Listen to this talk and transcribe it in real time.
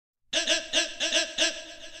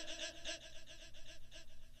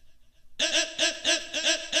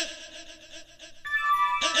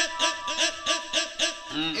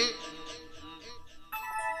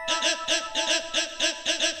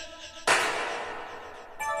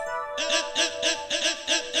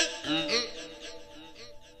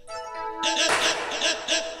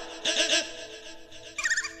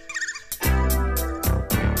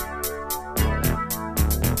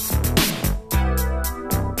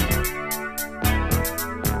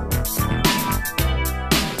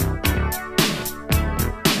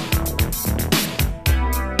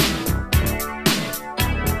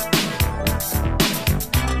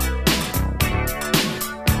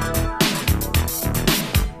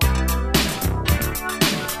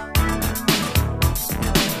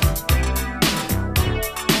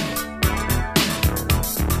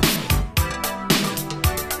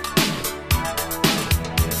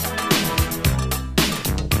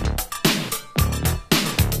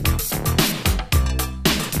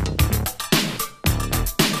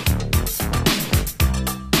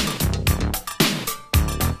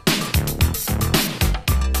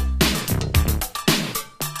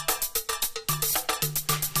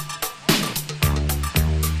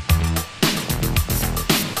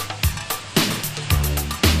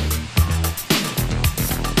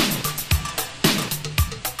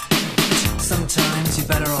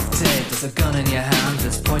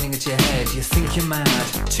canvas pointing at your head. You think you're mad,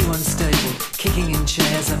 too unstable, kicking in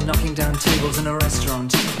chairs and knocking down tables in a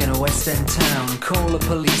restaurant in a West End town. Call the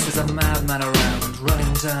police, there's a madman around,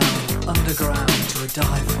 running down underground to a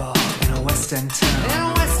dive bar in a West End town. In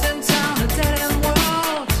a West End town, a dead end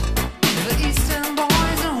world, the East End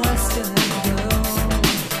boys and West End girls.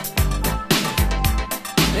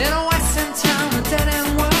 In a West End town, a dead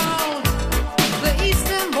end world, the East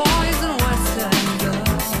End boys and West End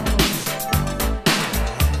girls.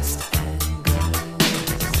 West End girls.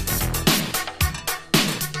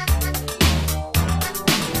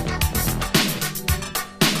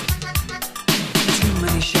 Too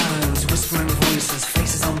many shadows, whispering voices,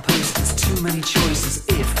 faces on posters, too many choices.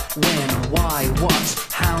 If, when, why, what,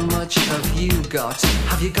 how much have you got?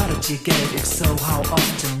 Have you got it, do you get it? If so, how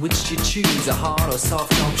often? Which do you choose, a hard or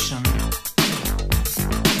soft option?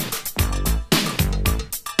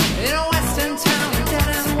 In a West End town, a dead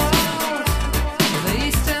end world, the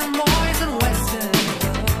East End boys and West End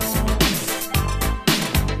girls.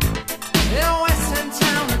 In a West End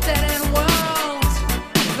town, a dead end world,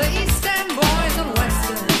 the East End boys and West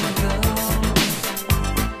End girls.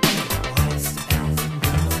 West End girls. West End girls.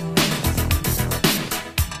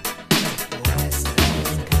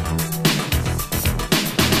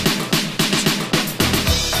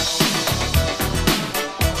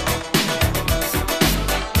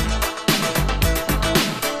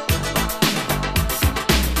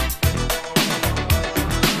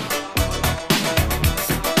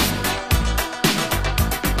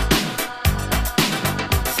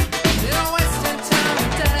 In a West End town, a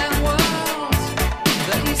dead end world,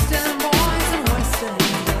 the East End boys and West End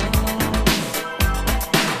girls.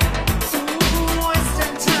 Ooh, West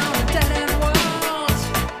End town, a dead end world,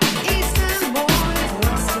 East End boys,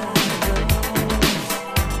 West End girls.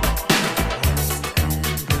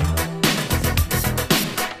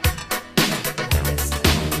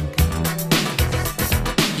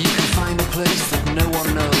 You can find a place that no one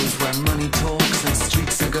knows, where money talks and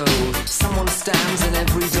streets are gold. Someone stands in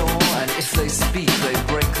every door, and if they speak, they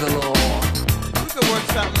break the law. We could work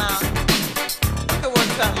something out. We could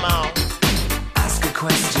work something out. Ask a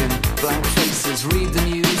question, blank faces, read the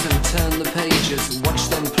news and turn the pages. Watch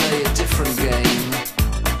them play a different game,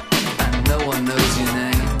 and no one knows your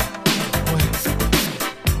name. West.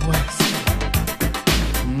 West.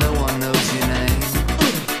 No one knows your name.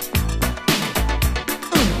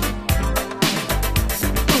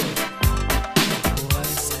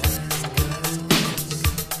 West End girls. West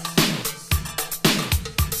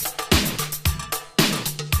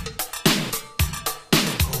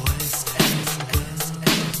End girls.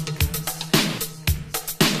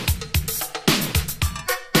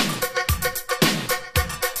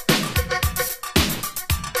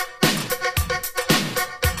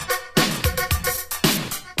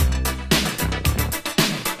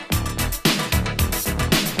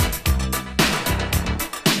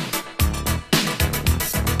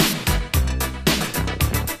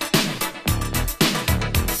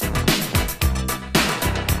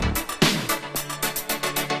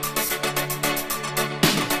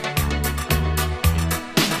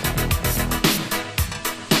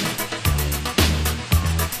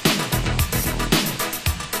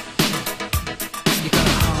 You got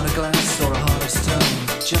a heart of glass or a heart of stone.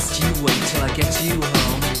 Just you wait till I get you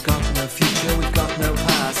home. We've got no future, we've got no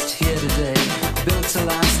past. Here today, built to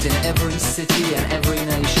last in every city and every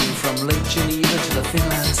nation, from Lake Geneva to the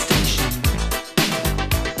Finland state.